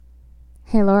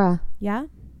Hey, Laura. Yeah?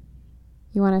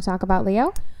 You want to talk about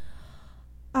Leo?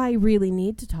 I really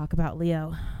need to talk about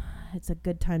Leo. It's a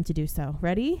good time to do so.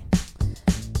 Ready?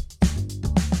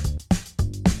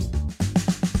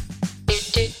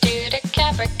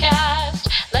 Capricast.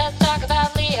 Let's talk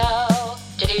about Leo.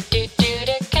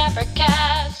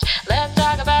 Capricast. Let's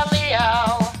talk about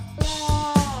Leo.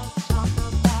 Let's talk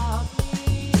about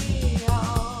Leo.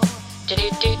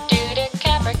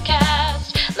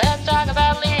 Capricast. Let's talk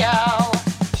about Leo.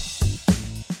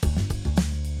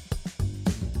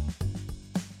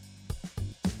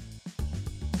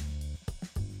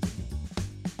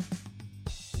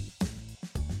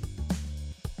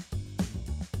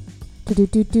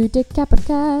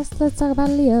 Capricast. Let's talk about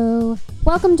Leo.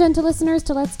 Welcome, gentle listeners,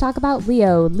 to Let's Talk About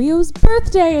Leo, Leo's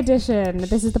birthday edition.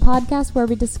 This is the podcast where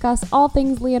we discuss all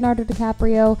things Leonardo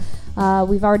DiCaprio.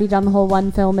 We've already done the whole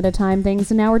one film at a time thing,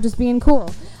 so now we're just being cool.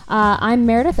 I'm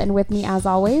Meredith, and with me, as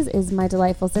always, is my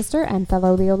delightful sister and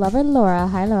fellow Leo lover, Laura.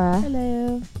 Hi, Laura.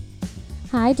 Hello.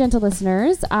 Hi, gentle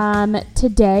listeners.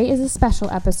 Today is a special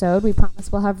episode. We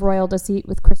promise we'll have Royal Deceit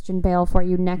with Christian Bale for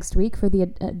you next week for the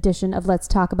edition of Let's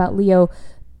Talk About Leo,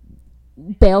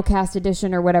 Balecast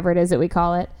edition, or whatever it is that we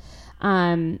call it.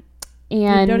 And you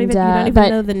don't even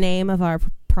know the name of our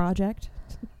project?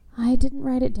 I didn't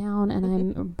write it down, and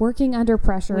I'm working under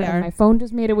pressure, and my phone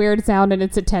just made a weird sound, and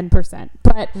it's at 10%.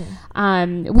 But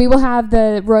we will have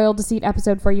the Royal Deceit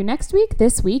episode for you next week.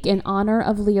 This week, in honor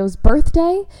of Leo's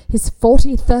birthday, his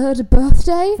 43rd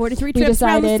birthday. 43 trips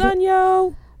around the sun,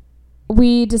 yo!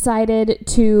 We decided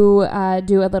to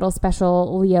do a little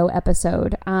special Leo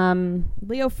episode.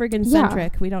 Leo friggin'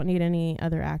 centric. We don't need any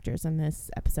other actors in this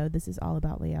episode. This is all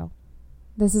about Leo.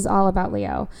 This is all about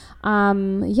Leo.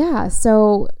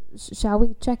 So shall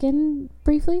we check in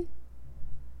briefly?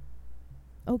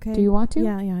 Okay. Do you want to?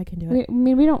 Yeah, I can do it.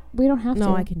 We don't have to.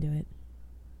 No, I can do it.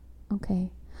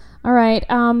 Okay. All right.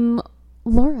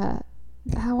 Laura,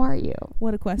 how are you?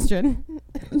 What a question.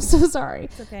 I'm so sorry.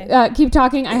 It's okay. Keep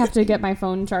talking. I have to get my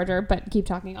phone charger, but keep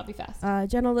talking. I'll be fast.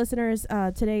 Gentle listeners,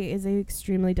 today is an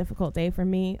extremely difficult day for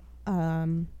me.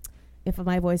 If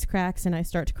my voice cracks and I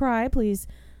start to cry, please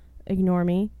ignore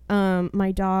me.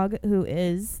 My dog, who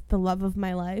is the love of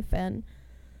my life, and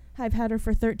I've had her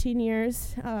for 13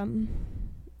 years,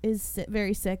 is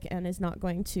very sick and is not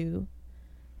going to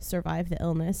survive the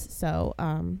illness. So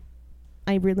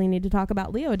I really need to talk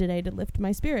about Leo today to lift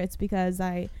my spirits, because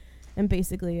I am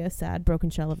basically a sad, broken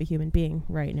shell of a human being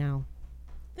right now.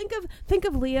 Think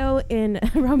of Leo in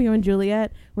Romeo and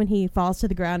Juliet when he falls to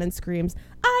the ground and screams,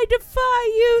 "I defy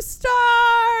you,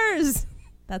 stars!"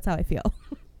 That's how I feel.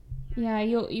 Yeah,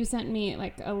 you sent me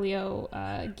like a Leo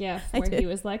gif where he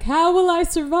was like, "How will I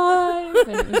survive?"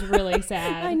 And it was really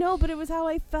sad. I know, but it was how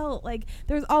I felt. Like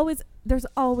there's always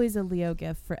a Leo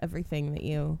gif for everything that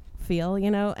you feel,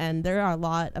 you know. And there are a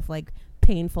lot of like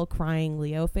painful crying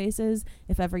Leo faces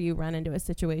if ever you run into a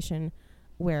situation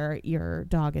where your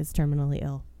dog is terminally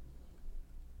ill.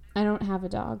 I don't have a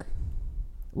dog.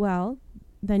 Well,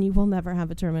 then you will never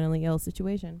have a terminally ill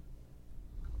situation.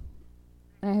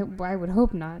 I would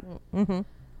hope not. Mm-hmm.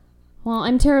 Well,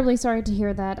 I'm terribly sorry to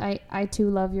hear that. I too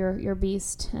love your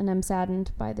beast, and I'm saddened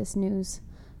by this news.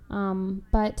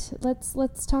 But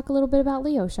let's talk a little bit about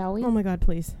Leo, shall we? Oh my God,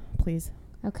 please.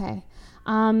 Okay.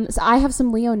 So I have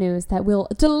some Leo news that will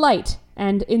delight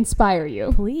and inspire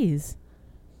you. Please.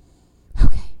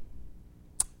 Okay.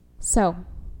 So,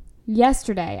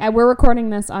 yesterday, we're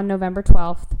recording this on November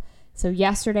 12th. So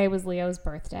yesterday was Leo's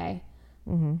birthday.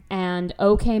 Mm-hmm. And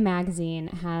OK Magazine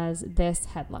has this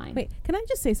headline. Wait, can I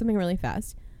just say something really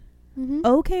fast? Mm-hmm.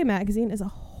 OK Magazine is a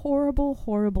horrible,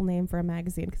 horrible name for a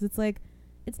magazine, because it's like,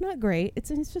 it's not great. It's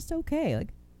just okay.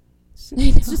 Like,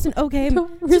 it's just an okay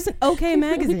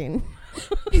magazine.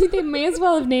 They may as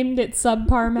well have named it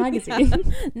Subpar Magazine.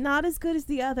 Yeah, not as good as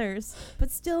the others,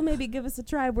 but still maybe give us a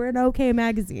try. We're an okay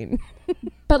magazine.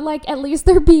 But like, at least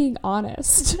they're being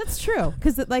honest. That's true,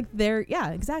 because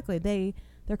exactly.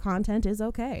 Their content is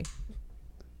okay.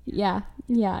 Yeah.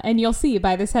 And you'll see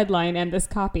by this headline and this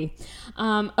copy.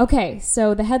 Okay,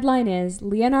 so the headline is,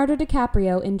 Leonardo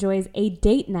DiCaprio enjoys a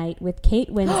date night with Kate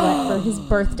Winslet for his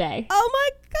birthday. Oh my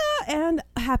God. And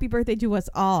happy birthday to us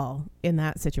all in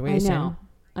that situation.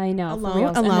 I know.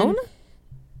 Alone?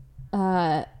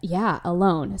 Yeah,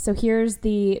 alone. So here's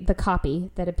the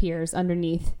copy that appears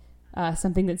underneath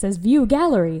something that says view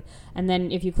gallery. And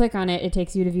then if you click on it, it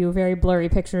takes you to view very blurry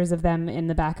pictures of them in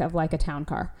the back of like a town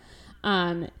car.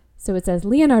 So it says,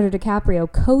 Leonardo DiCaprio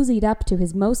cozied up to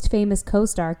his most famous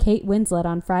co-star, Kate Winslet,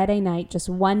 on Friday night, just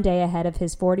one day ahead of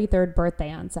his 43rd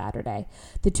birthday on Saturday.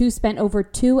 The two spent over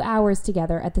 2 hours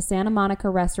together at the Santa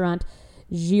Monica restaurant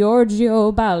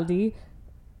Giorgio Baldi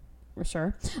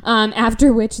Sure.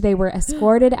 After which they were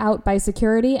escorted out by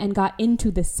security and got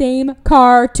into the same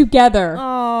car together.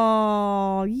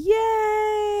 Oh,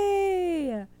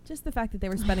 yay! Just the fact that they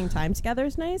were spending time together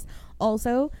is nice.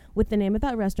 Also, with the name of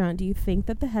that restaurant, do you think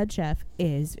that the head chef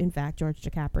is, in fact, George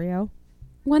DiCaprio?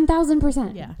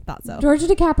 1000%. Yeah, thought so. George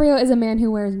DiCaprio is a man who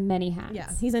wears many hats.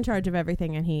 Yeah, he's in charge of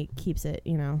everything, and he keeps it,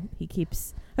 he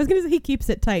keeps... I was going to say he keeps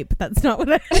it tight, but that's not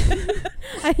what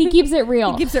He keeps it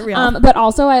real. He keeps it real. But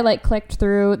also, I clicked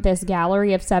through this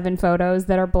gallery of 7 photos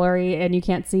that are blurry and you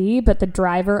can't see, but the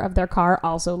driver of their car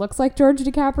also looks like George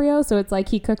DiCaprio. So it's like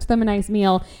he cooked them a nice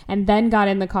meal and then got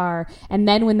in the car. And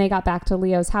then when they got back to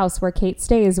Leo's house where Kate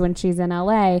stays when she's in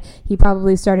LA, he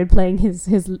probably started playing his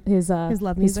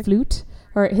love music. flute.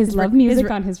 Or his love music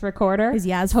on his recorder. His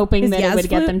Yaz, hoping his that Yaz it would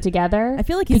flute. get them together. I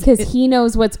feel like he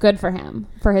knows what's good for him,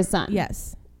 for his son.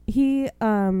 Yes. He,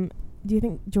 do you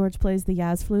think George plays the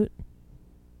Yaz flute?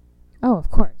 Oh, of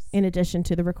course. In addition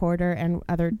to the recorder and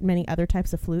many other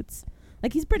types of flutes?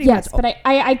 Like, he's pretty yes, much... but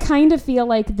I kind of feel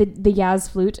like the Yaz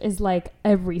flute is like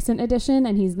a recent addition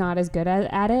and he's not as good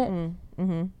at it.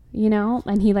 Mm-hmm. You know?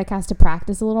 And he has to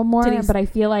practice a little more. But I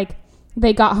feel like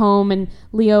they got home and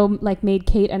Leo made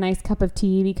Kate a nice cup of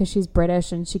tea because she's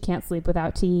British and she can't sleep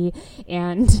without tea.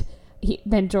 And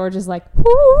then George is like,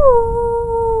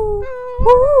 whoo,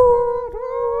 whoo.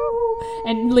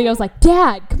 And Leo's like,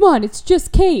 Dad, come on, it's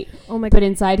just Kate. Oh my God. But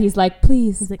inside he's like,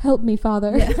 please help me,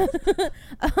 Father. Yeah.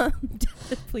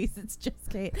 Please, it's just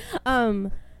Kate.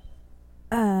 What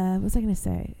was I going to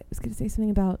say? I was going to say something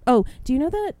about... Oh, do you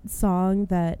know that song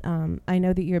that... I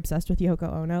know that you're obsessed with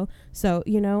Yoko Ono. So,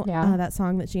 that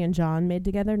song that she and John made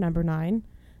together, Number 9?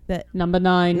 Number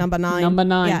 9.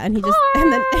 Yeah, and he just...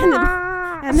 And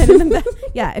then in the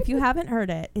yeah, if you haven't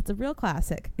heard it, it's a real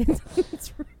classic.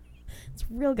 It's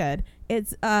real good.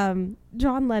 It's John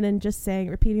Lennon just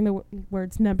repeating the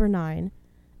words Number 9,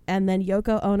 and then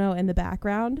Yoko Ono in the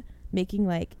background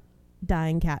making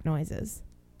dying cat noises.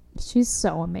 She's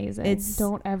so amazing.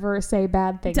 Don't ever say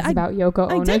bad things I about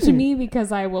Yoko Ono to me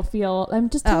because I will feel... I'm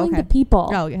just telling the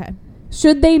people. Oh, yeah.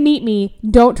 Should they meet me,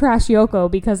 don't trash Yoko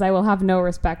because I will have no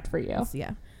respect for you.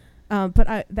 Yeah.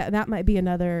 But that might be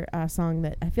another song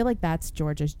that I feel like that's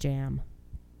George's jam.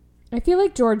 I feel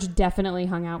like George definitely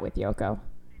hung out with Yoko.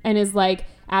 And is like,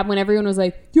 when everyone was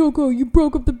like, Yoko, you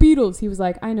broke up the Beatles. He was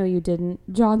like, I know you didn't.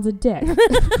 John's a dick.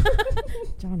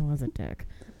 John was a dick.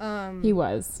 He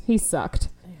was. He sucked.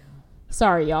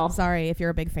 Sorry, y'all. Sorry if you're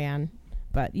a big fan,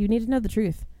 but you need to know the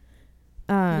truth.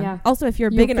 Yeah. Also, if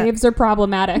you're big enough, faves are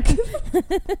problematic.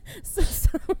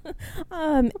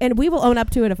 And we will own up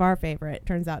to it if our favorite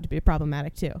turns out to be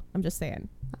problematic too. I'm just saying.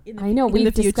 I know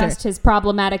we've discussed his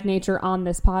problematic nature on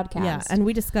this podcast. Yeah, and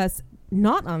we discuss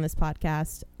not on this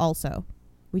podcast. Also,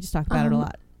 we just talk about it a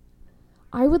lot.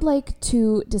 I would like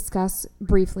to discuss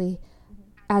briefly,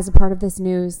 as a part of this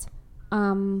news.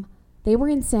 They were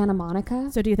in Santa Monica.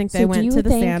 So do you think they went to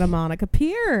the Santa Monica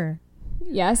Pier?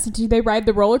 Yes. Did they ride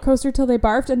the roller coaster till they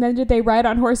barfed? And then did they ride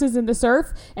on horses in the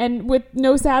surf? And with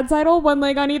no sad saddle, one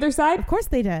leg on either side? Of course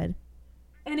they did.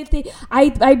 And if they... I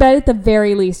bet at the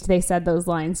very least they said those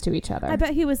lines to each other. I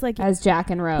bet he was like... As Jack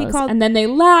and Rose. And then they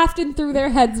laughed and threw their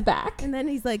heads back. And then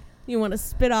he's like, you want to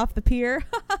spit off the pier?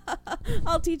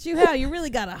 I'll teach you how. You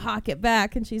really got to hawk it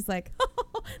back. And she's like,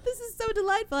 oh, this is so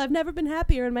delightful. I've never been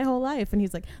happier in my whole life. And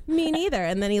he's like, me neither.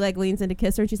 And then he leans in to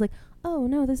kiss her and she's like, oh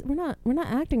no, we're not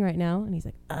acting right now. And he's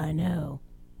like, I know.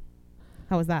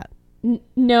 How was that?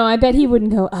 No, I bet he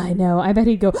wouldn't go, I know. I bet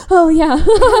he'd go, oh yeah.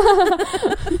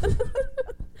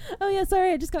 Oh yeah,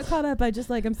 sorry, I just got caught up.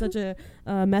 I'm such a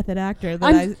method actor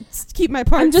that I keep my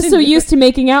parts. I'm just so used to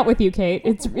making out with you, Kate.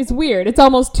 It's weird. It's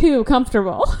almost too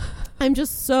comfortable. I'm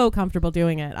just so comfortable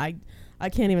doing it. I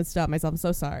can't even stop myself. I'm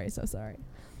so sorry.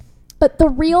 But the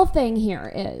real thing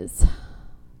here is,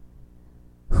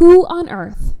 who on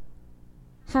earth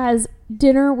has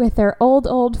dinner with their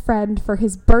old friend for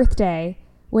his birthday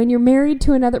when you're married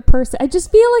to another person? I just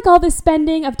feel like all this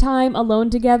spending of time alone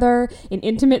together in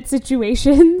intimate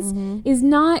situations is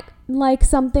not like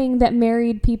something that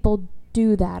married people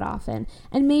do that often.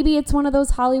 And maybe it's one of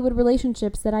those Hollywood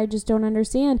relationships that I just don't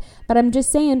understand. But I'm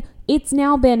just saying, it's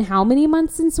now been how many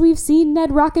months since we've seen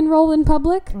Ned rock and roll in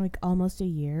public? Like almost a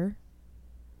year.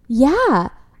 Yeah.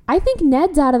 I think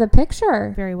Ned's out of the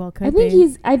picture. Very well could I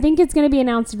think it's going to be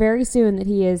announced very soon that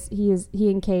he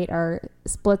and Kate are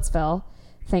Splitsville.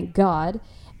 Thank God.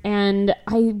 And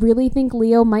I really think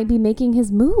Leo might be making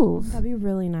his move. That'd be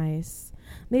really nice.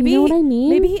 Maybe, you know what I mean?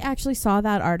 Maybe he actually saw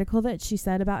that article that she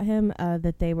said about him,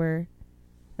 that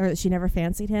that she never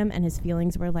fancied him and his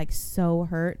feelings were so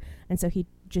hurt. And so he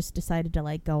just decided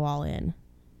to go all in,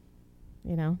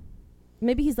 you know?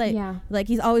 Maybe he's like, Yeah. like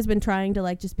he's always been trying to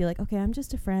like just be like, okay, I'm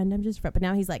just a friend. But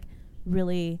now he's like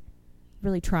really,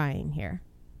 really trying here.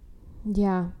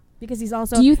 Yeah. Because he's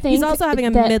also Do you think he's also having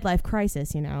a that- midlife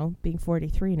crisis, you know, being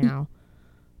 43 now.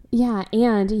 Yeah,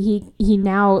 and he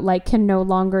now like can no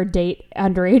longer date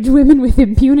underage women with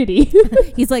impunity.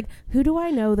 He's like, who do I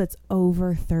know that's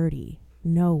over 30?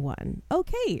 No one.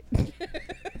 Okay.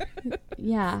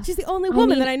 Yeah. She's the only I woman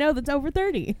mean- that I know that's over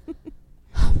 30.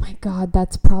 Oh my God,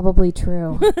 that's probably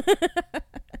true.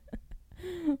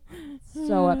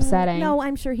 So upsetting. No,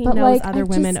 I'm sure he But, knows like, other I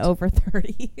women just- over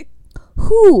 30.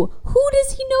 Who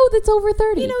does he know that's over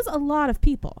 30? He knows a lot of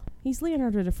people. He's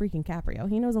Leonardo DiFreakinCaprio.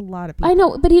 He knows a lot of people. I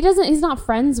know, but he's not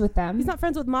friends with them. He's not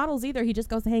friends with models either. He just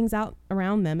goes and hangs out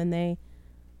around them, and they.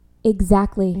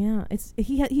 Exactly. Yeah,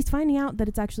 he's finding out that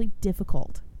it's actually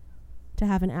difficult to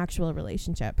have an actual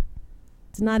relationship.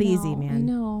 It's not easy, man. I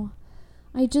know.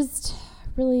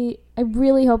 I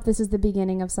really hope this is the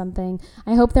beginning of something.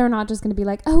 I hope they're not just going to be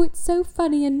like, oh, it's so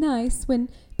funny and nice when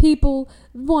people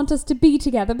want us to be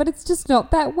together, but it's just not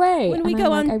that way. When we And go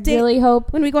I'm on like, I really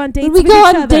hope when we go on dates, when we with go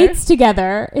each on other. dates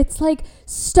together, it's like,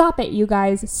 stop it, you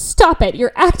guys. Stop it.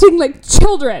 You're acting like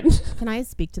children. Can I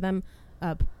speak to them,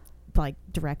 like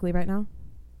directly right now?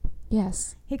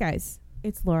 Yes. Hey guys,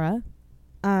 it's Laura.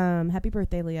 Happy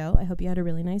birthday, Leo. I hope you had a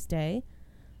really nice day.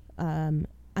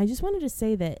 I just wanted to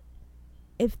say that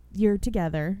if you're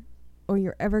together or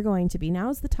you're ever going to be,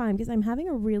 now's the time, because I'm having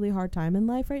a really hard time in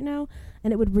life right now,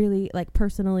 and it would really, like,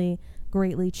 personally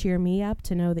greatly cheer me up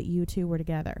to know that you two were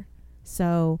together.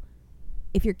 So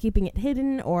if you're keeping it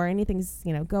hidden or anything's,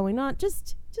 you know, going on,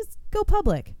 just go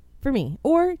public for me,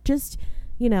 or just,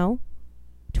 you know,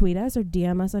 tweet us or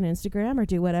DM us on Instagram or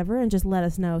do whatever, and just let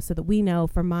us know so that we know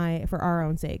for our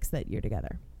own sakes that you're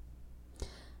together.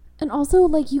 And also,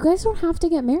 like, you guys don't have to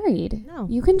get married. No.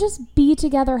 You can just be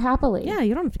together happily. Yeah,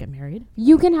 you don't have to get married.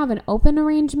 You can have an open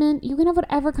arrangement. You can have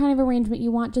whatever kind of arrangement you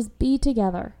want. Just be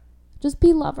together. Just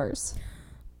be lovers.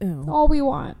 Ew. All we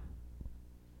want.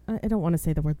 I don't want to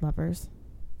say the word lovers.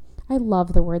 I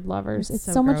love the word lovers. It's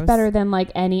so so much gross. better than like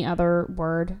any other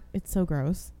word. It's so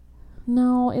gross.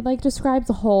 No, it like describes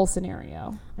the whole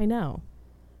scenario. I know.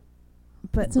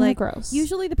 But It's not like gross.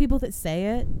 usually the people that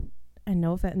say it, and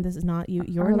no offense, and this is not you,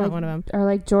 you're Or, not like, one of them. Or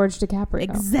like George DiCaprio.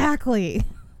 Exactly.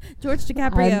 George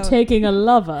DiCaprio. I'm taking a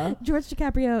lover. George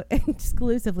DiCaprio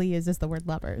exclusively uses the word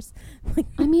lovers.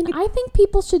 I mean, I think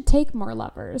people should take more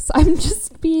lovers. I'm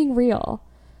just being real.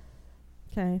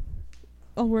 Okay.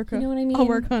 I'll work You know what I mean? I'll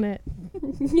work on it.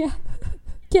 Yeah.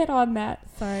 Get on that.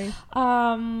 Sorry.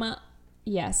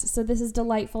 Yes, so this is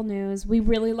delightful news. We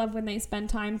really love when they spend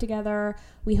time together.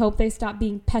 We hope they stop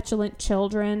being petulant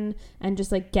children and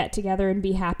just like get together and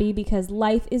be happy, because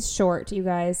life is short, you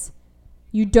guys.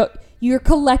 Your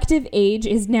collective age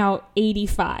is now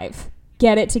 85.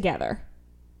 Get it together.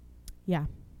 Yeah.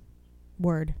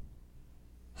 Word.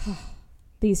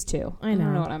 These two. I I don't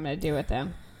know. know what I'm going to do with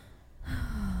them.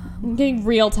 I'm getting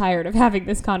real tired of having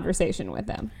this conversation with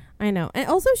them. I know. And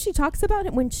also she talks about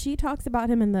it when she talks about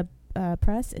him in the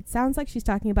press. It sounds like she's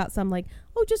talking about some like,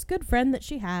 oh, just good friend that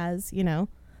she has, you know.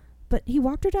 But he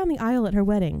walked her down the aisle at her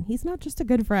wedding. He's not just a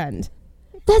good friend.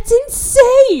 That's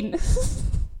insane.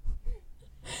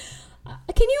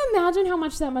 Can you imagine how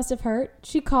much that must have hurt?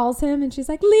 She calls him and she's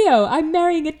like, Leo, I'm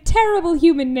marrying a terrible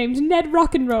human named Ned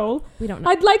Rock'n'Roll. We don't know.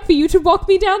 I'd like for you to walk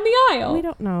me down the aisle. We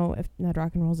don't know if Ned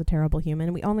Rock'n'Roll's a terrible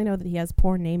human. We only know that he has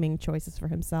poor naming choices for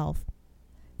himself.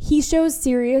 He shows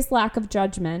serious lack of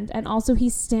judgment, and also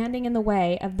he's standing in the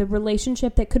way of the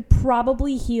relationship that could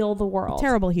probably heal the world.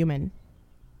 Terrible human.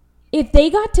 If they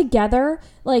got together,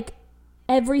 like,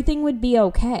 everything would be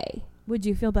okay. Would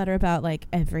you feel better about like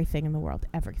everything in the world?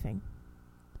 Everything.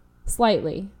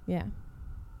 Slightly. Yeah.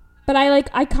 But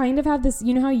I kind of have this,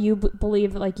 you know how you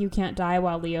believe that like you can't die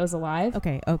while Leo's alive?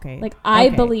 Okay. Like I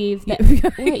Okay. believe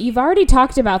that wait, you've already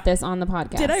talked about this on the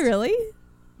podcast. Did I really?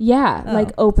 Yeah, Oh. like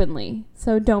openly.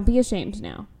 So don't be ashamed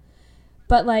now.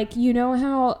 But like, you know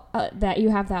how that you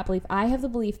have that belief. I have the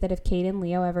belief that if Kate and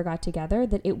Leo ever got together,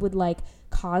 that it would like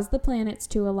cause the planets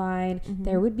to align. Mm-hmm.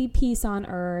 There would be peace on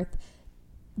Earth.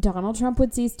 Donald Trump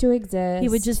would cease to exist. He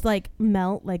would just like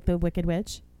melt like the Wicked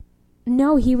Witch.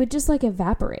 No, he would just like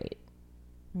evaporate.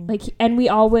 Mm. Like, and we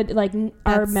all would like our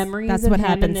That's- memories that's of what him in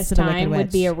happens this to the Wicked time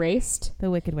would be Witch. erased. The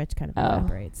Wicked Witch kind of Oh.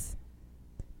 evaporates.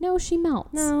 No, she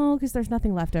melts. No, because there's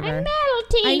nothing left of her. I'm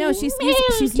melting. I know she's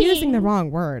melting. using the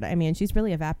wrong word. I mean, she's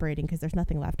really evaporating because there's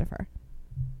nothing left of her.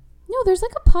 No, there's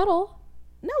like a puddle.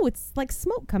 No, it's like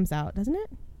smoke comes out, doesn't it?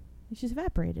 She's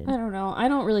evaporated. I don't know. I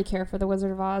don't really care for the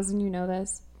Wizard of Oz, and you know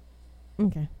this.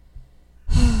 Okay.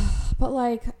 But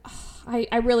like,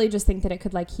 I really just think that it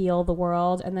could like heal the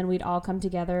world, and then we'd all come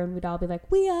together and we'd all be like,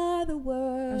 we are the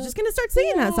world. I was just gonna start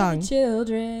singing that song.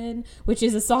 Children, which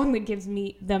is a song that gives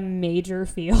me the major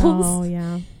feels. Oh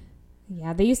yeah.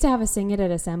 Yeah, they used to have us sing it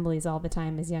at assemblies all the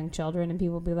time as young children, and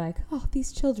people would be like, oh,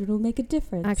 these children will make a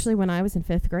difference. Actually, when I was in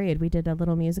 5th grade, we did a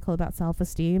little musical about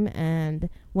self-esteem, and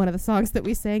one of the songs that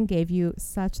we sang gave you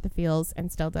such the feels and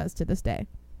still does to this day.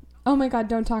 Oh my God,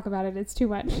 don't talk about it. It's too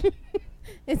much.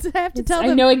 I have to tell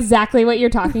them. I know exactly what you're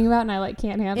talking about, and I like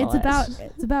can't handle it.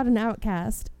 It's about an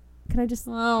outcast. Can I just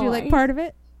do like my- part of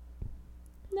it?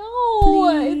 No,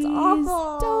 Please it's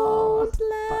awful. don't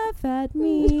laugh at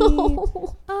me.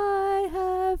 No. I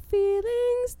have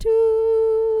feelings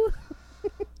too.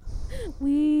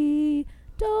 We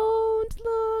don't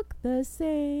look the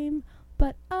same,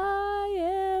 but I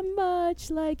am much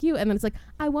like you. And then it's like,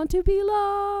 I want to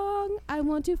belong. I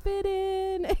want to fit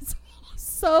in. It's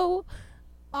so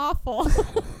awful.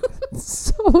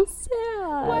 So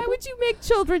sad. Why would you make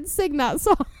children sing that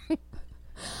song?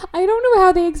 I don't know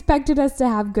how they expected us to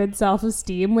have good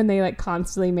self-esteem when they like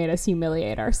constantly made us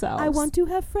humiliate ourselves. I want to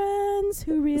have friends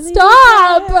who really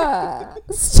Stop! care.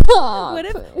 Stop! What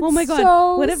if? It's Oh my God!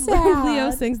 so What if sad.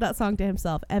 Leo sings that song to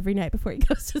himself every night before he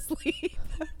goes to sleep?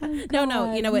 Oh No.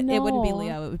 God, You know what? It wouldn't be no.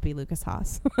 Leo. It would be Lucas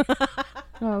Haas.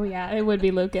 Oh yeah, it would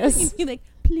be Lucas. He'd be like,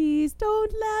 "Please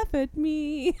don't laugh at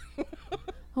me."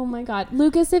 Oh my God,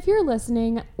 Lucas, if you're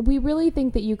listening, we really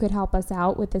think that you could help us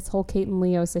out with this whole Kate and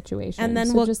Leo situation. And then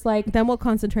so we'll just like then we'll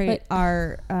concentrate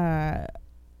our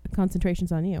concentrations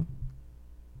on you.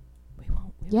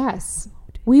 yes,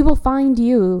 we will find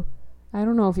you. I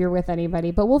don't know if you're with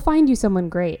anybody, but we'll find you someone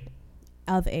great.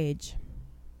 Of age.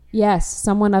 Yes,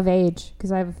 someone of age,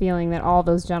 because I have a feeling that all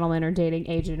those gentlemen are dating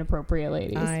age inappropriate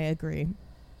ladies. I agree.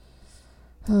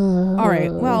 All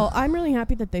right. Well, I'm really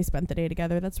happy that they spent the day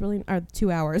together. That's really, or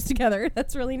 2 hours together.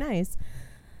 That's really nice.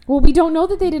 well, we don't know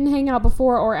that they didn't hang out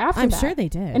before or after I'm that. sure they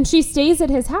did. And she stays at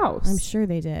his house. I'm sure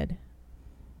they did.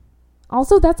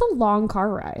 Also, that's a long car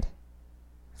ride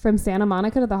from Santa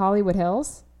Monica to the Hollywood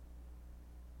Hills.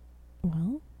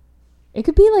 Well, It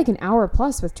could be like an hour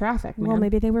plus with traffic, man. well,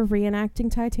 maybe they were reenacting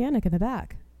Titanic in the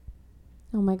back.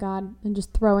 Oh my God. And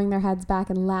just throwing their heads back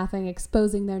and laughing,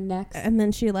 exposing their necks. And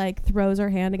then she like throws her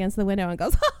hand against the window and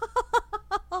goes,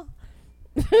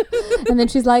 And then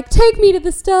she's like, take me to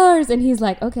the stars. And he's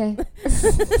like, okay.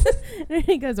 and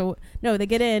he goes, oh. No, they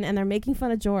get in and they're making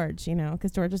fun of George, you know,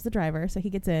 because George is the driver. So he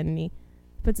gets in and he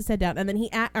puts his head down and then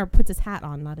or puts his hat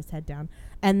on, not his head down.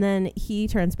 And then he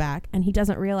turns back and he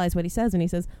doesn't realize what he says. And he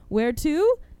says, where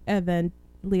to? And then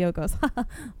Leo goes,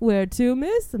 where to,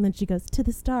 miss? And then she goes, to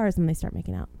the stars. And they start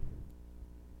making out.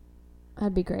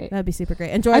 That'd be great. That'd be super great.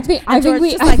 And George,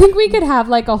 I think we could have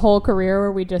like a whole career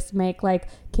where we just make like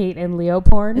Kate and Leo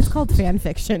porn. it's called fan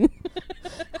fiction.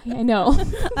 I know.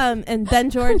 And then I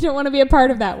George, don't want to be a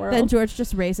part of that world. then George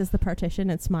just raises the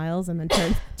partition and smiles and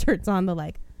then turns on the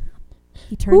like.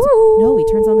 He turns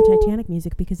on the Titanic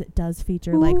music because it does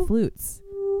feature like flutes.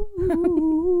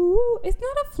 It's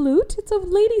not a flute. It's a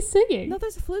lady singing. No,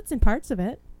 there's flutes in parts of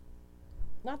it.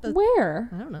 Not the. Where?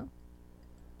 I don't know.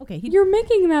 Okay, You're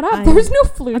making that up. I There's no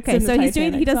flutes. okay. in So the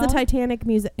he does the song. Titanic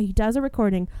music. He does a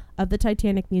recording of the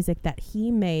Titanic music that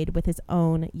he made with his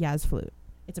own Yaz flute.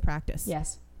 It's a practice.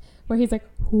 Yes. Where he's like,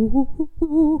 hoo, hoo, hoo,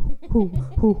 hoo, hoo,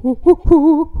 hoo, hoo,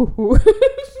 hoo, hoo, hoo.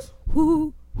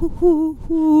 Hoo, hoo, hoo,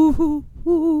 hoo,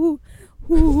 hoo,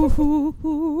 hoo, hoo,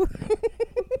 hoo.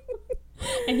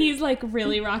 And he's like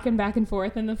really rocking back and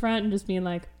forth in the front and just being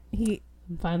like, He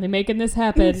I'm finally making this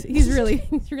happen. he's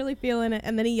really feeling it,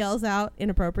 and then he yells out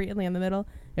inappropriately in the middle,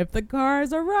 "If the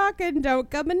cars are rocking, don't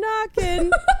come a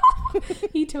knocking."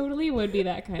 He totally would be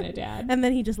that kind of dad. And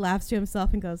then he just laughs to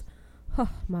himself and goes, "Oh,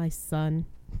 my son."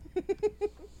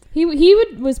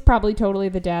 Was probably totally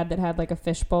the dad that had like a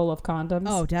fishbowl of condoms.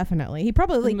 Oh, definitely. He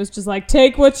probably And was just like,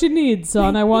 take what you need,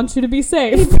 son. I want you to be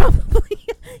safe.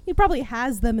 he probably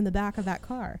has them in the back of that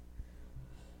car.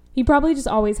 He probably just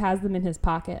always has them in his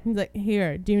pocket. He's like,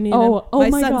 "Here, do you need Oh, them? oh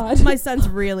my God. My son's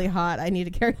really hot. I need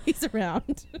to carry these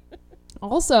around."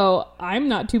 Also, I'm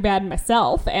not too bad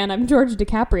myself, and I'm George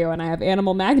DiCaprio, and I have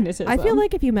animal magnetism. I feel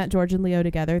like if you met George and Leo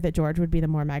together, that George would be the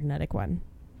more magnetic one.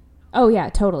 Oh, yeah,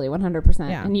 totally, 100%.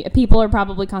 Yeah. And people are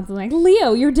probably constantly like,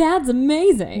 Leo, your dad's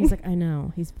amazing. He's like, "I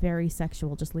know. He's very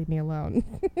sexual. Just leave me alone."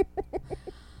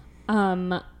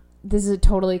 This is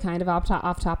totally kind of off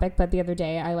topic, but the other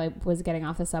day I was getting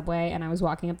off the subway and I was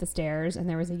walking up the stairs and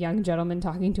there was a young gentleman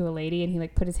talking to a lady and he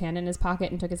put his hand in his pocket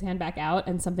and took his hand back out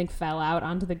and something fell out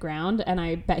onto the ground and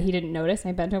I bet he didn't notice.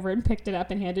 I bent over and picked it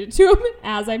up and handed it to him.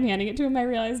 As I'm handing it to him, I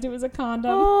realized it was a condom.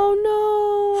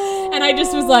 Oh no! And I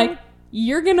just was like,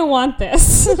 you're going to want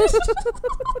this.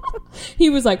 He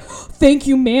was like, thank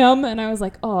you, ma'am. And I was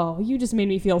like, oh, you just made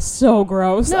me feel so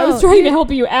gross. I No, was trying to help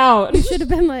you out. You should have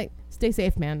been like, stay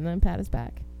safe, man, and then pat his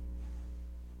back.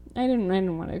 I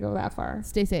didn't want to go that far.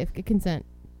 Stay safe. Get consent.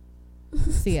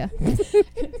 See ya.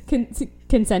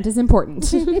 Consent is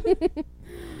important.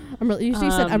 I'm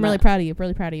really proud of you.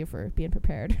 Really proud of you for being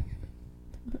prepared.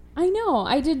 I know.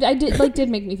 I did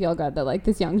make me feel good that like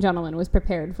this young gentleman was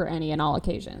prepared for any and all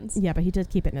occasions. Yeah, but he did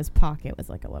keep it in his pocket. It was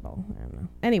like a little, I don't know.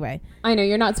 Anyway. I know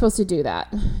you're not supposed to do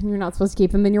that. You're not supposed to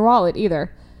keep them in your wallet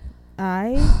either.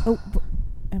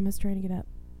 Emma's trying to get up.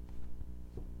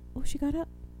 Oh, she got up.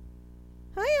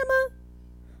 Hi, Emma.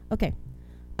 Okay.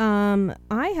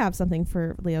 I have something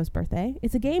for Leo's birthday.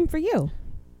 It's a game for you.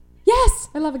 Yes,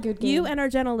 I love a good game. You and our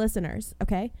gentle listeners,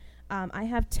 okay? I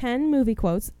have 10 movie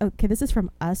quotes. Okay, this is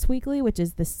from Us Weekly, which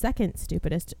is the second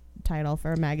stupidest title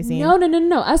for a magazine.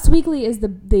 No. Us Weekly is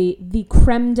the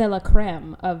creme de la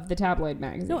creme of the tabloid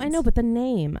magazines. No, I know, but the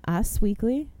name, Us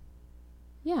Weekly,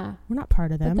 yeah, we're not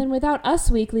part of them. But then without Us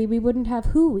Weekly, we wouldn't have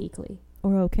Who Weekly.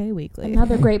 Or OK Weekly.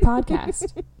 Another great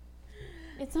podcast.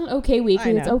 It's not OK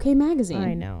Weekly, it's OK Magazine.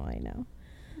 I know.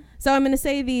 So I'm going to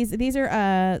say these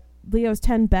are Leo's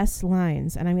 10 best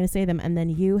lines, and I'm going to say them, and then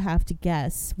you have to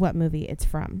guess what movie it's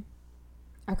from.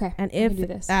 Okay. And I can do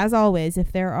this. as always,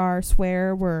 if there are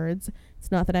swear words,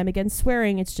 it's not that I'm against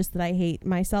swearing, it's just that I hate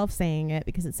myself saying it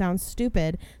because it sounds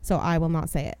stupid, so I will not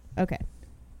say it. Okay.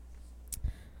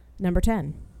 Number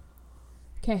 10.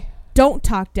 Okay. Don't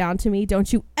talk down to me.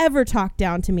 Don't you ever talk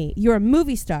down to me. You're a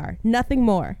movie star. Nothing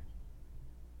more.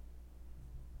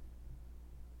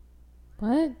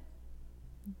 What?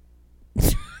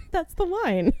 That's the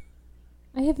line.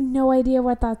 I have no idea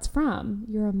what that's from.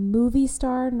 You're a movie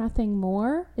star, nothing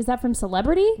more? Is that from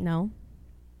Celebrity? No.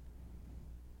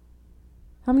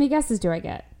 How many guesses do I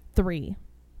get? 3.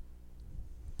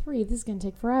 3. This is going to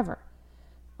take forever.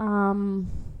 I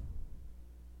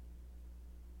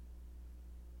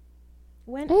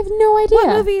have no idea.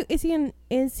 What movie is he in?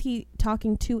 Is he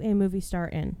talking to a movie star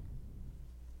in?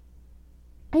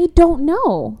 I don't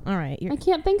know. All right. I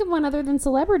can't think of one other than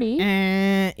Celebrity.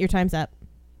 Your time's up.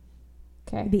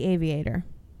 Okay. The Aviator.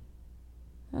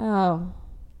 Oh.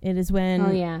 It is when...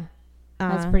 Oh, yeah.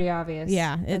 That's pretty obvious.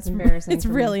 Yeah. It's embarrassing. It's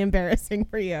really embarrassing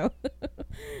for you.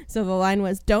 So the line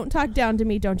was, don't talk down to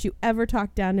me. Don't you ever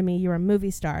talk down to me. You're a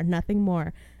movie star. Nothing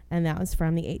more. And that was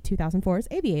from the 2004's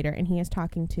Aviator. And he is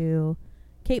talking to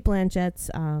Kate Blanchett's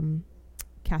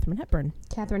Katharine Hepburn.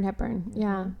 Katharine Hepburn.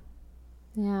 Yeah.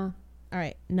 Yeah. All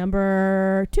right.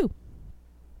 Number 2.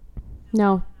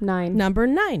 No. 9. Number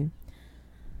 9.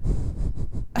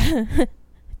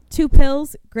 2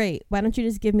 pills? Great. Why don't you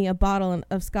just give me a bottle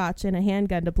of scotch and a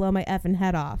handgun to blow my effing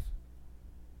head off?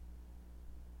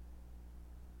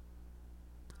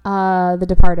 The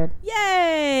Departed.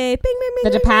 Yay! Bing, bing, bing. The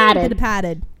bing, Departed. bing. The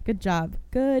Departed. Good job.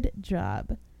 Good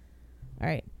job. All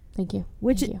right. Thank you.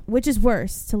 Which is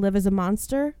worse, to live as a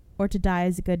monster or to die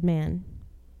as a good man?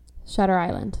 Shutter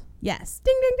Island. Yes.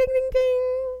 Ding, ding, ding, ding,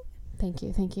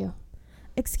 ding. Thank you.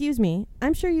 Excuse me.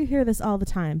 I'm sure you hear this all the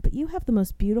time, but you have the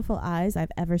most beautiful eyes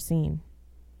I've ever seen.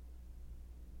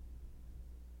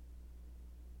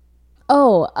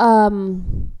 Oh,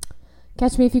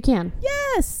 Catch Me If You Can.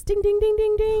 Yes. Ding, ding, ding,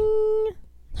 ding, ding.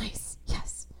 Nice.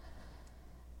 Yes.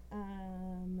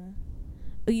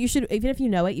 You should, even if you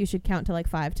know it, you should count to like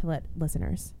 5 to let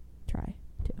listeners try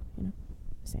to,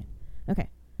 saying. Okay.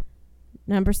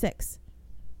 Number 6.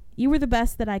 You were the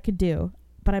best that I could do,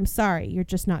 but I'm sorry, you're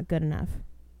just not good enough.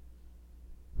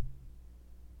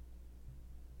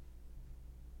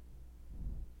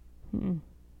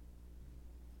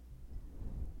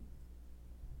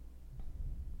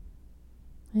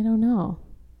 I don't know.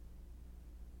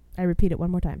 I repeat it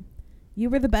one more time. You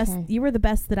were the best. Okay. You were the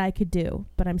best that I could do,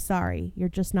 but I'm sorry, you're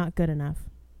just not good enough.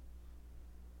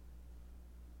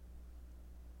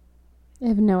 I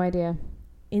have no idea.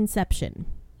 Inception.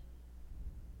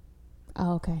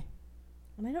 Oh, okay.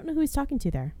 And I don't know who he's talking to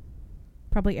there.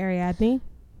 Probably Ariadne.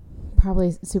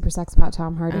 Probably Super Sex Pot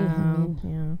Tom Hardy.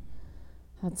 Yeah.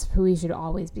 That's who we should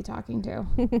always be talking to.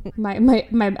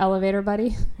 my elevator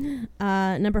buddy.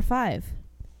 Number 5.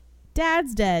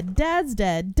 Dad's dead. Dad's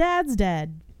dead. Dad's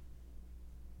dead.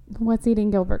 What's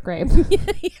eating Gilbert Grape?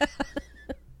 Yeah.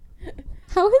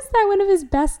 How is that one of his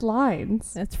best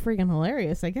lines? That's freaking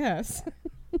hilarious, I guess.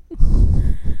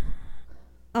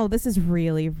 Oh, this is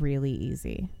really, really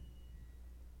easy.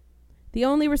 The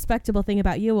only respectable thing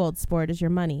about you, old sport, is your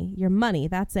money. Your money,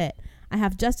 that's it. I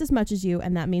have just as much as you,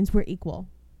 and that means we're equal.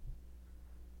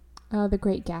 The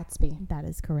Great Gatsby. That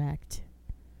is correct.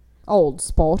 Old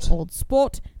sport. Old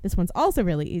sport. This one's also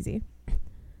really easy.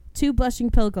 2 blushing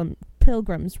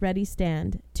pilgrims ready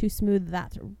stand to smooth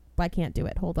that. I can't do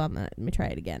it. Hold on. Let me try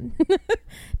it again.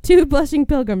 2 blushing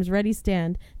pilgrims ready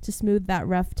stand to smooth that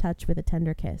rough touch with a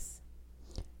tender kiss.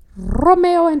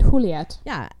 Romeo and Juliet.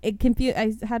 Yeah,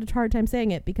 I had a hard time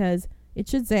saying it because it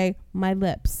should say my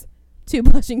lips. 2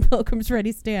 blushing pilgrims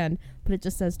ready stand, but it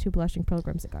just says 2 blushing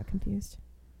pilgrims. It got confused.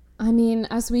 I mean,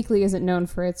 Us Weekly isn't known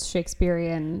for its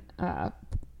Shakespearean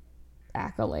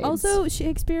accolades. Also,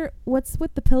 Shakespeare, what's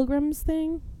with the pilgrims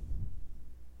thing?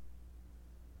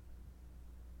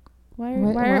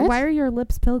 Why are your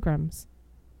lips pilgrims?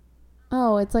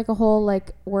 Oh, it's like a whole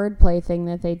like wordplay thing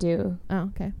that they do.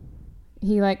 Oh, okay.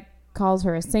 He like calls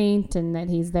her a saint and that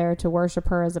he's there to worship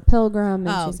her as a pilgrim.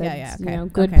 And she says, okay. you know,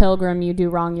 good pilgrim, you do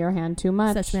wrong your hand too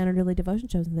much. Such mannerly devotion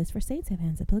chosen this for saints have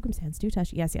hands that pilgrims' hands do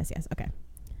touch. Yes. Okay.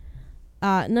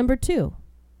 Number 2.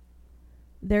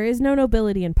 There is no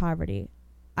nobility in poverty.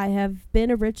 I have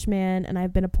been a rich man and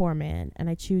I've been a poor man, and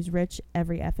I choose rich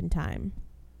every effing time.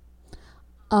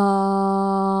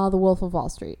 The Wolf of Wall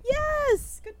Street.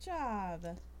 Yes! Good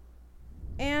job.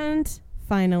 And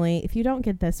finally, if you don't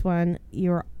get this one,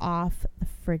 you're off the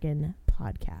friggin'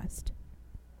 podcast.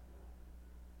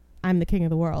 I'm the king of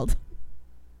the world.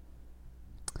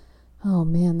 Oh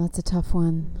man, that's a tough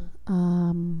one.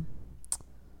 I'm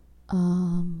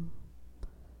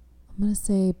gonna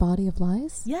say Body of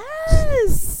Lies.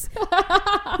 Yes!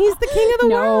 He's the king of the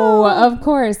world. No, of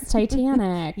course,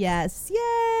 Titanic. Yes,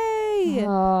 yay!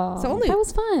 Oh, So that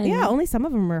was fun. Yeah, only some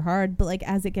of them were hard, but like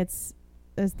as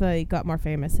they got more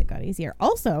famous, it got easier.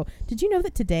 Also, did you know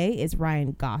that today is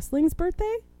Ryan Gosling's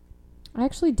birthday? I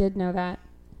actually did know that.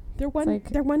 They're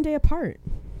one day apart.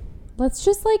 Let's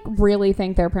just like really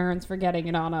thank their parents for getting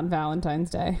it on Valentine's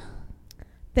Day.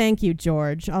 Thank you,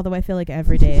 George. Although I feel like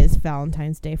every day is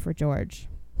Valentine's Day for George.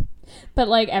 But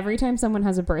like every time someone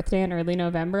has a birthday in early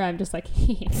November, I'm just like,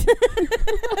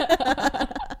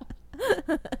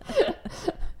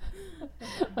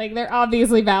 like they're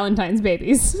obviously Valentine's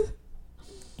babies.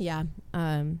 Yeah.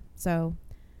 So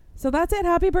that's it.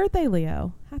 Happy birthday,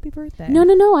 Leo. Happy birthday.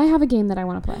 No. I have a game that I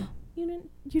want to play.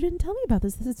 You didn't tell me about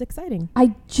this. This is exciting.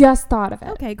 I just thought of it.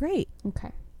 Okay, great.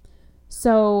 Okay.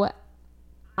 So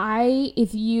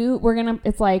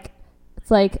it's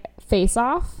like Face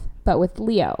Off, but with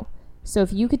Leo. So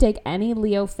if you could take any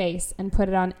Leo face and put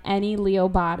it on any Leo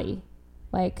body,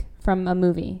 like from a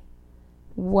movie,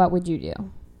 what would you do?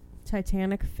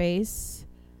 Titanic face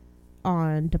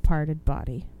on departed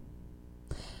body.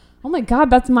 Oh my God,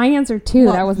 that's my answer too.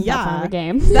 Well, that wasn't yeah. that fun of a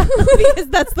game. Because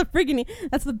that's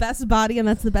the best body and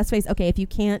that's the best face. Okay, if you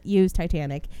can't use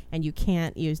Titanic and you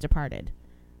can't use Departed,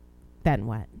 then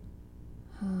what?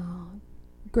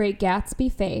 Great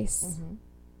Gatsby face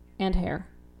and hair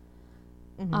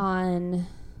on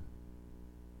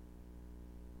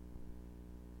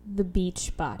the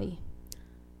beach body.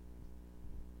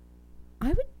 I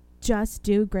would just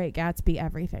do Great Gatsby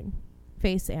everything,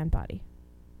 face and body.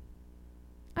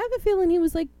 I have a feeling he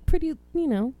was like pretty,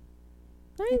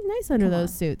 nice under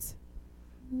those suits.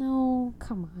 No,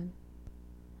 come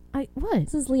on. What?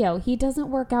 This is Leo. He doesn't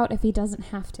work out if he doesn't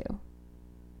have to.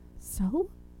 So?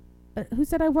 Who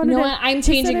said I wanted? You know what? I'm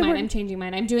changing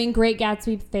mine. I'm doing Great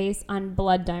Gatsby face on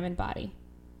Blood Diamond body.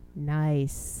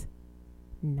 Nice.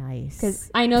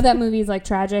 Because I know that movie's like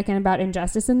tragic and about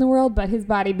injustice in the world, but his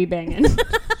body be banging.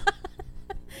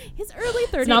 His early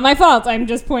 30s. It's not my fault. I'm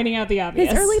just pointing out the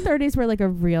obvious. His early 30s were like a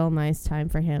real nice time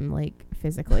for him, like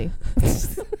physically.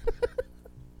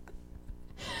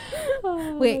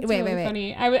 Wait.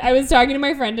 Funny. I was talking to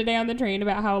my friend today on the train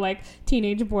about how like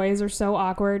teenage boys are so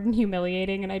awkward and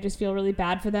humiliating, and I just feel really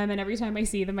bad for them. And every time I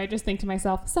see them, I just think to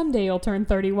myself, someday you'll turn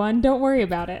 31. Don't worry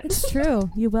about it. It's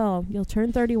true. You will. You'll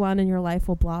turn 31 and your life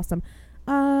will blossom.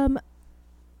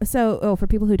 So, for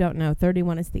people who don't know,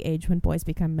 31 is the age when boys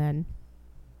become men.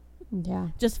 Yeah.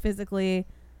 Just physically.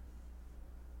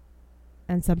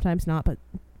 And sometimes not, but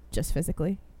just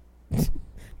physically.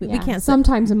 We can't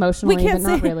sometimes emotionally, but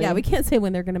not really. Yeah, we can't say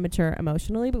when they're going to mature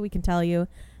emotionally, but we can tell you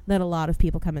that a lot of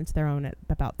people come into their own at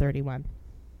about 31.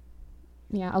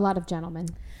 Yeah, a lot of gentlemen.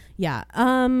 Yeah.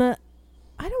 I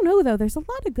don't know though. There's a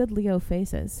lot of good Leo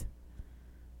faces.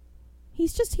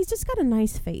 He's just got a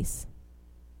nice face.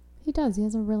 He does. He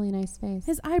has a really nice face.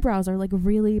 His eyebrows are like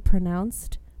really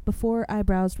pronounced. Before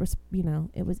eyebrows were,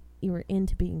 you were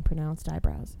into being pronounced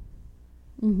eyebrows.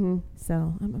 Mm-hmm.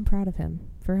 So I'm proud of him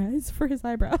for his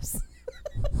eyebrows.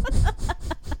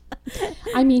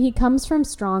 I mean, he comes from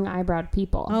strong eyebrowed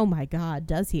people. Oh my God,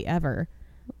 does he ever?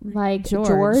 Like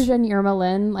George and Irma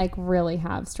Lynn, like really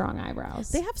have strong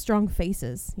eyebrows. They have strong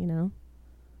faces,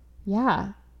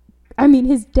 Yeah. I mean,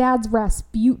 his dad's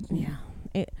Rasputin. Yeah.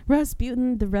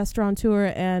 Rasputin, the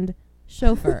restaurateur and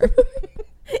chauffeur.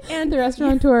 And the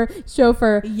restaurateur,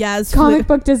 chauffeur, Yaz comic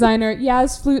book designer,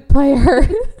 Yaz flute player.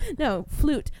 No,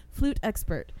 flute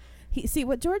expert. See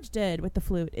what George did with the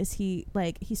flute is he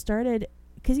started,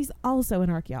 because he's also an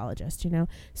archaeologist, you know.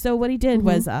 So what he did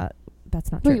was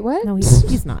that's not true. Wait, what? No,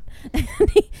 he's not.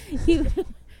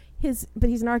 But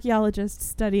he's an archaeologist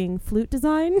studying flute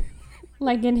design.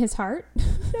 Like in his heart?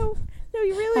 No,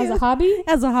 you really As a hobby?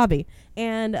 As a hobby.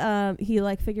 And he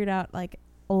like figured out like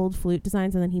old flute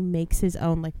designs, and then he makes his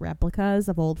own like replicas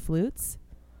of old flutes.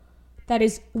 That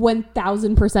is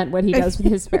 1000% what he does with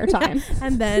his spare time.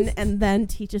 And then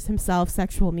teaches himself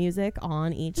sexual music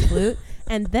on each flute.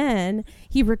 And then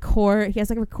he has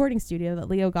like a recording studio that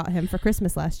Leo got him for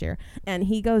Christmas last year. And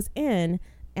he goes in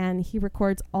and he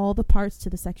records all the parts to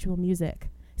the sexual music.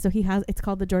 So it's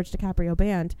called the George DiCaprio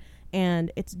Band,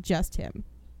 and it's just him.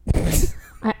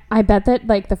 I bet that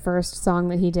like the first song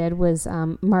that he did was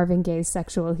Marvin Gaye's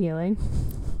Sexual Healing.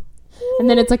 And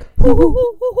then it's like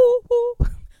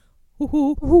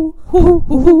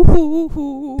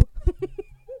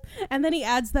and then he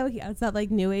adds that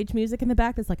like new age music in the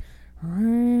back that's like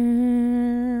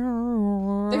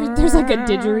there's like a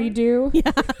didgeridoo.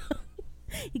 Yeah.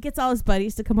 He gets all his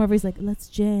buddies to come over. He's like, let's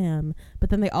jam. But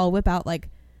then they all whip out like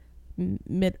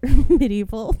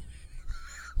medieval.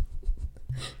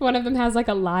 One of them has like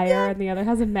a lyre and the other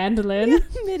has a mandolin. Yeah,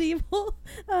 medieval.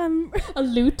 A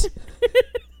lute.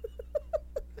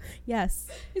 Yes.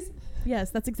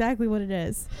 Yes, that's exactly what it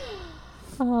is.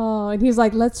 Oh, and he's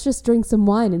like, let's just drink some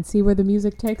wine and see where the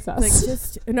music takes us. Like,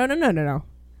 just no.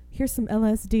 Here's some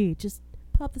LSD. Just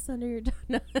pop this under your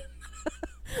tongue.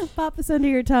 Pop this under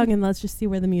your tongue and let's just see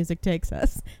where the music takes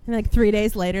us. And like 3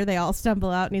 days later, they all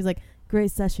stumble out and he's like, great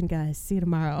session, guys. See you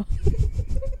tomorrow.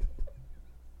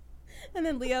 And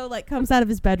then Leo like comes out of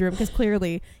his bedroom because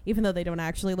clearly, even though they don't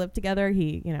actually live together,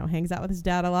 he, you know, hangs out with his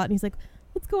dad a lot. And he's like,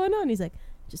 what's going on? He's like,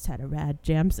 just had a rad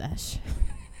jam sesh.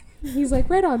 He's like,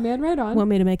 right on, man, right on. Want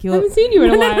me to make you I haven't seen you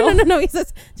in a while. No. He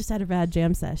says, just had a rad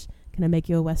jam sesh. Can I make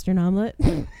you a Western omelet?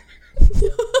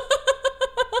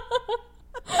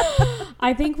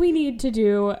 I think we need to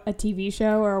do a TV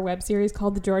show or a web series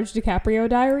called The George DiCaprio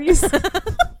Diaries.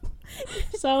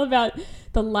 It's all about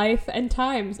the life and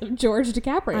times of George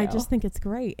DiCaprio. I just think it's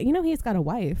great. You know, he's got a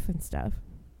wife and stuff.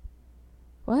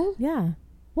 What? Yeah.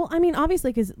 Well, I mean,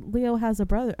 obviously, because Leo has a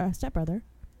stepbrother.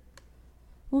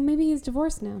 Well, maybe he's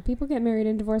divorced now. People get married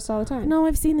and divorced all the time. No,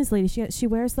 I've seen this lady. She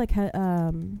wears like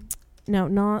no,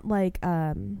 not like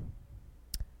hijabs,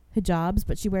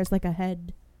 but she wears like a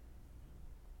head,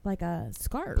 like a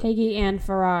scarf. Peggy Ann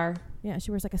Farrar. Yeah,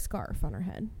 she wears like a scarf on her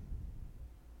head,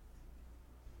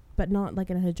 but not like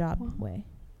in a hijab way.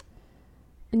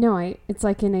 No, it's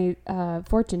like in a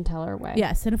fortune teller way.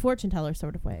 Yes, in a fortune teller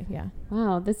sort of way. Yeah.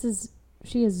 Wow,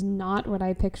 she is not what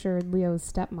I pictured Leo's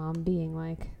stepmom being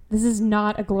like. This is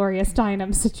not a Gloria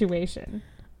Steinem situation.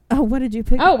 Oh, what did you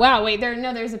pick? Oh, wow, wait,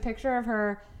 there's a picture of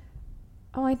her.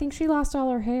 Oh, I think she lost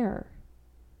all her hair.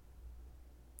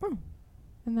 Oh.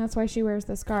 And that's why she wears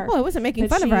the scarf. Well, I wasn't making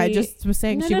fun of her. I just was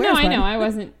saying she wears No, one. I know. I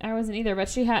wasn't either.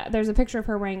 But there's a picture of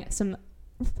her wearing some.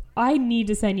 I need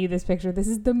to send you this picture. This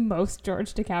is the most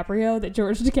George DiCaprio that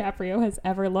George DiCaprio has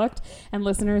ever looked. And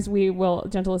gentle listeners, we will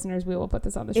put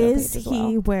this on the show page as well.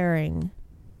 Is he wearing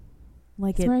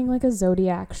like He's wearing like a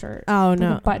Zodiac shirt. Oh, no.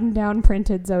 Like a button-down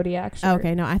printed Zodiac shirt.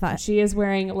 Okay, no, I thought she is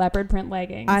wearing leopard print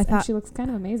leggings. And she looks kind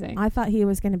of amazing. I thought he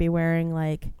was going to be wearing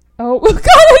like. Oh God!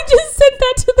 I just sent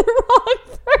that to the wrong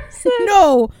person.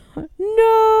 No.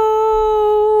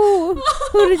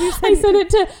 Who did you send?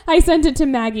 I sent it to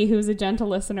Maggie, who's a gentle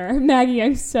listener. Maggie,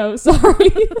 I'm so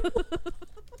sorry.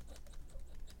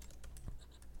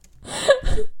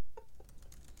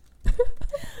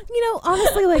 You know,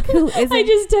 honestly, like, who isn't? I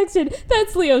just texted,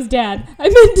 that's Leo's dad. I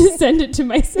meant to send it to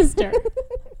my sister.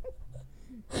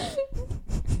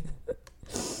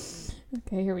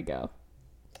 Okay, here we go.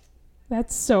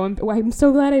 That's so... I'm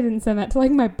so glad I didn't send that to,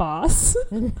 like, my boss.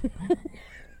 You're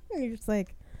just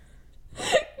like...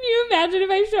 Can you imagine if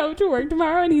I show up to work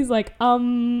tomorrow and he's like,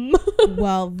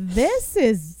 Well, this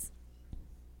is...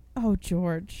 Oh,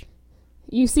 George.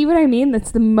 You see what I mean?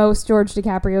 That's the most George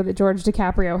DiCaprio that George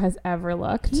DiCaprio has ever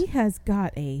looked. He has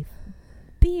got a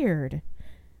beard.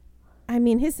 I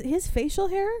mean, his facial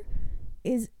hair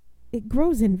it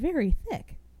grows in very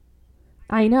thick.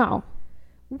 I know.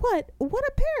 What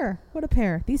a pair. What a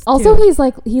pair. These also, two. he's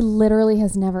like, he literally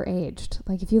has never aged.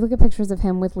 Like, if you look at pictures of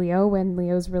him with Leo when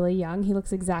Leo's really young, he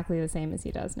looks exactly the same as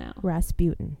he does now.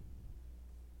 Rasputin.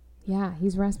 Yeah,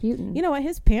 he's Rasputin. You know what?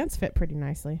 His pants fit pretty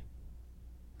nicely.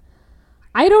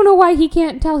 I don't know why he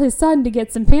can't tell his son to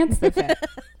get some pants that fit.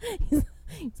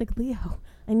 He's like, Leo,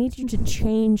 I need you to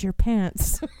change your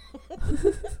pants.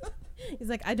 He's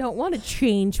like, I don't want to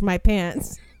change my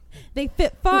pants. They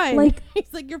fit fine. Like,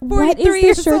 he's like, you're 43 what is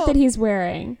years the shirt old. that he's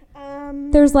wearing?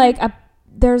 There's like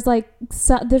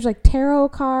tarot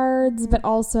cards, but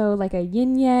also like a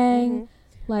yin yang,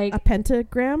 like a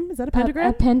pentagram. Is that a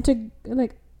pentagram?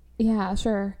 Like, yeah,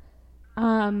 sure.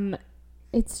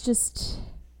 It's just,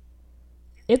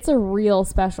 it's a real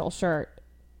special shirt.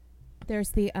 There's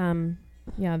the the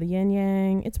yin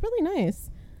yang. It's really nice.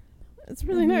 It's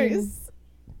really nice.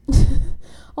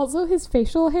 Also, his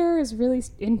facial hair is really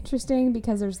interesting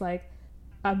because there's like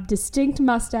a distinct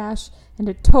mustache and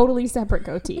a totally separate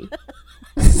goatee.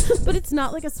 But it's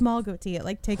not like a small goatee. It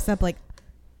like takes up like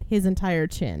his entire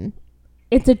chin.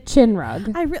 It's a chin rug.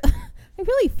 I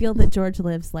really feel that George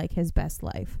lives like his best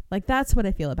life. Like that's what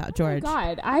I feel about George. Oh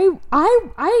my God,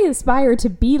 I aspire to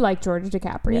be like George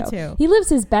DiCaprio. Me too. He lives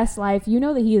his best life. You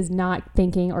know that he is not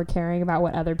thinking or caring about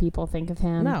what other people think of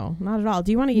him. No, not at all.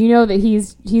 Do you want to? You know that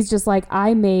he's just like,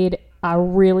 I made a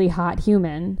really hot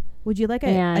human. Would you like a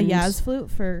Yaz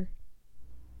flute for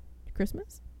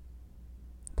Christmas?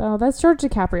 Oh, that's George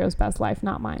DiCaprio's best life,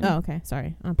 not mine. Oh, okay.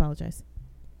 Sorry, I apologize.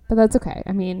 But that's okay.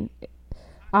 I mean,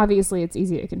 obviously, it's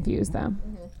easy to confuse them.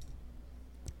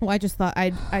 Well, I just thought I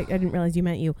didn't realize you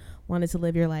meant you wanted to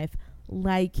live your life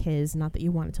like his, not that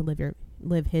you wanted to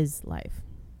live his life.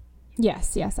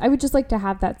 Yes. I would just like to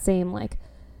have that same like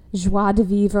joie de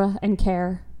vivre and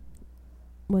care.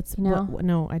 What's no?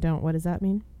 No, I don't. What does that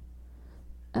mean?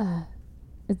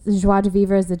 It's the joie de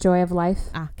vivre is the joy of life.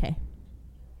 Ah, okay.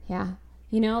 Yeah.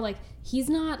 You know, like he's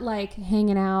not like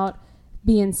hanging out,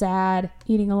 being sad,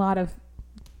 eating a lot of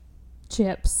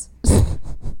chips.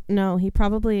 No, he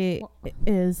probably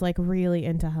is like really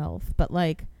into health, but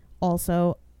like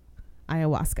also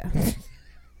ayahuasca.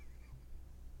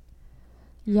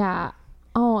 Yeah.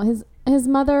 Oh, his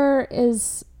mother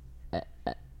is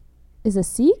a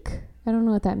Sikh? I don't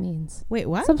know what that means. Wait,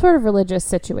 what? Some sort of religious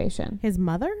situation. His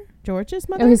mother? George's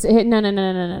mother? Oh,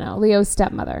 no. Leo's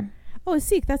stepmother. Oh, a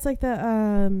Sikh. That's like the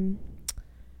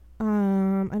I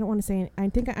don't want to say. I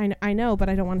think I know, but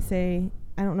I don't want to say.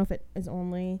 I don't know if it is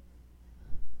only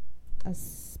a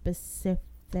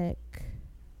specific.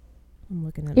 I'm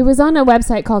looking at it. It was on a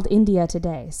website called India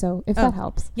Today, so if that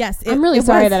helps. Yes. I'm really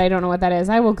sorry that I don't know what that is.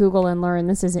 I will Google and learn.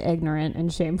 This is ignorant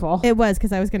and shameful. It was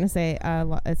because I was going to say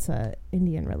it's a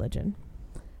Indian religion.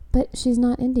 But she's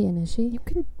not Indian, is she?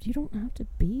 You don't have to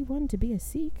be one to be a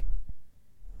Sikh.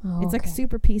 Oh, it's like okay.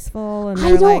 super peaceful, and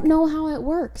I don't know how it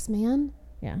works, man.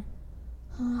 Yeah.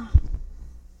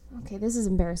 Okay, this is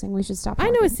embarrassing. We should stop. I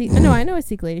know a Sikh. No, I know a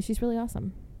Sikh lady. She's really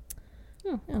awesome.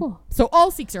 Oh, yeah. Cool. So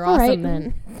all Sikhs are awesome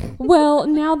then. Well,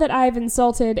 now that I've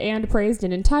insulted and praised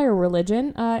an entire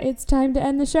religion, it's time to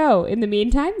end the show. In the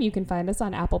meantime, you can find us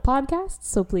on Apple Podcasts,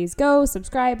 so please go,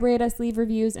 subscribe, rate us, leave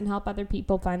reviews, and help other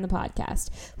people find the podcast.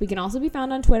 We can also be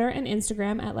found on Twitter and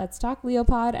Instagram at Let's Talk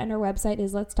Leopod, and our website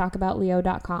is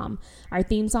letstalkaboutleo.com. Our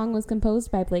theme song was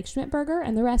composed by Blake Schmidberger,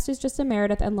 and the rest is just a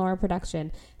Meredith and Laura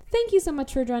production. Thank you so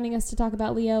much for joining us to talk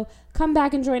about Leo. Come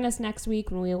back and join us next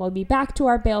week when we will be back to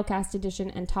our Balecast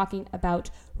edition and talking about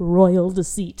Royal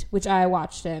Deceit, which I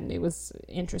watched and it was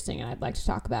interesting and I'd like to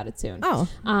talk about it soon. Oh.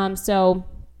 So,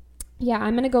 yeah,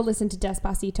 I'm going to go listen to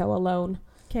Despacito alone.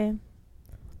 Okay.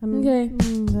 Okay.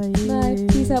 Bye.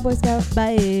 Peace out, Boy Scout.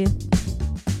 Bye.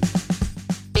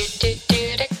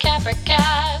 The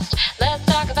Capricast. Let's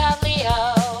talk about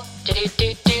Leo. The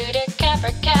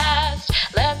Capricast.